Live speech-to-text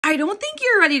I don't think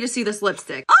you're ready to see this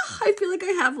lipstick. Oh, I feel like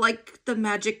I have like the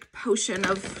magic potion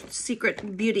of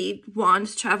secret beauty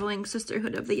wand traveling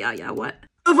sisterhood of the what?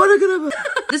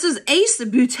 This is Ace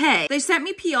Beauté. They sent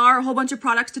me PR, a whole bunch of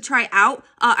products to try out.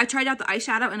 I tried out the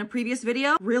eyeshadow in a previous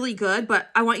video. Really good,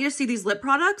 but I want you to see these lip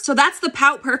products. So that's the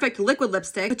Pout Perfect liquid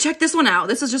lipstick. But check this one out.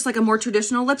 This is just like a more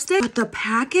traditional lipstick. But the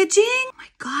packaging, oh my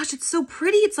gosh, it's so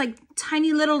pretty. It's like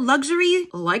tiny little luxury.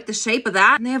 I like the shape of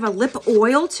that. And they have a lip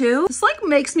oil too. This like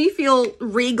makes me feel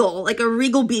regal, like a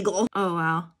regal beagle. Oh,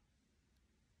 wow.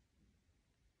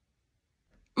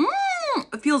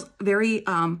 It feels very,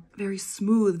 very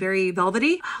smooth, very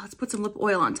velvety. Let's put some lip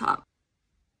oil on top.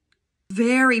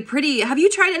 Very pretty. Have you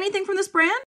tried anything from this brand?